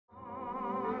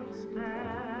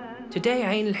Today,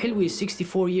 el-Helweh is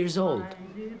 64 years old.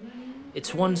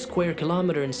 It's 1 square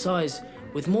kilometer in size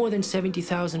with more than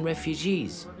 70,000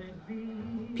 refugees.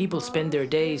 People spend their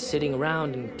days sitting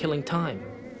around and killing time.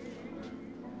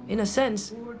 In a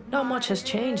sense, not much has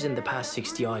changed in the past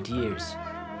 60-odd years.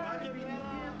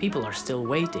 People are still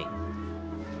waiting.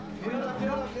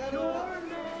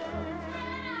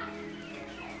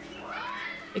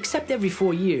 Except every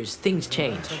 4 years, things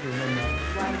change.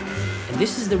 And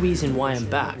this is the reason why I'm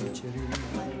back.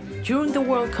 During the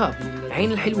World Cup,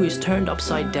 el-Helweh is turned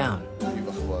upside down.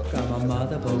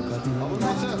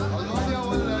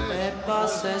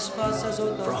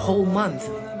 For a whole month,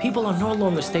 people are no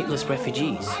longer stateless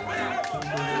refugees.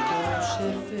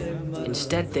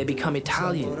 Instead, they become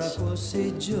Italians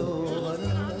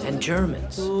and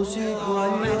Germans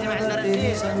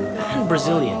and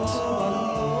Brazilians.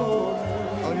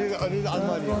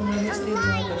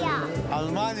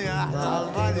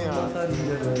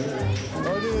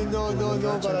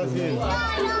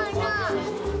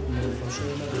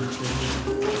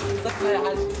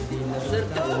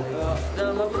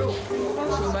 مبروك.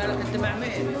 شو مالك انت مع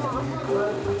مين؟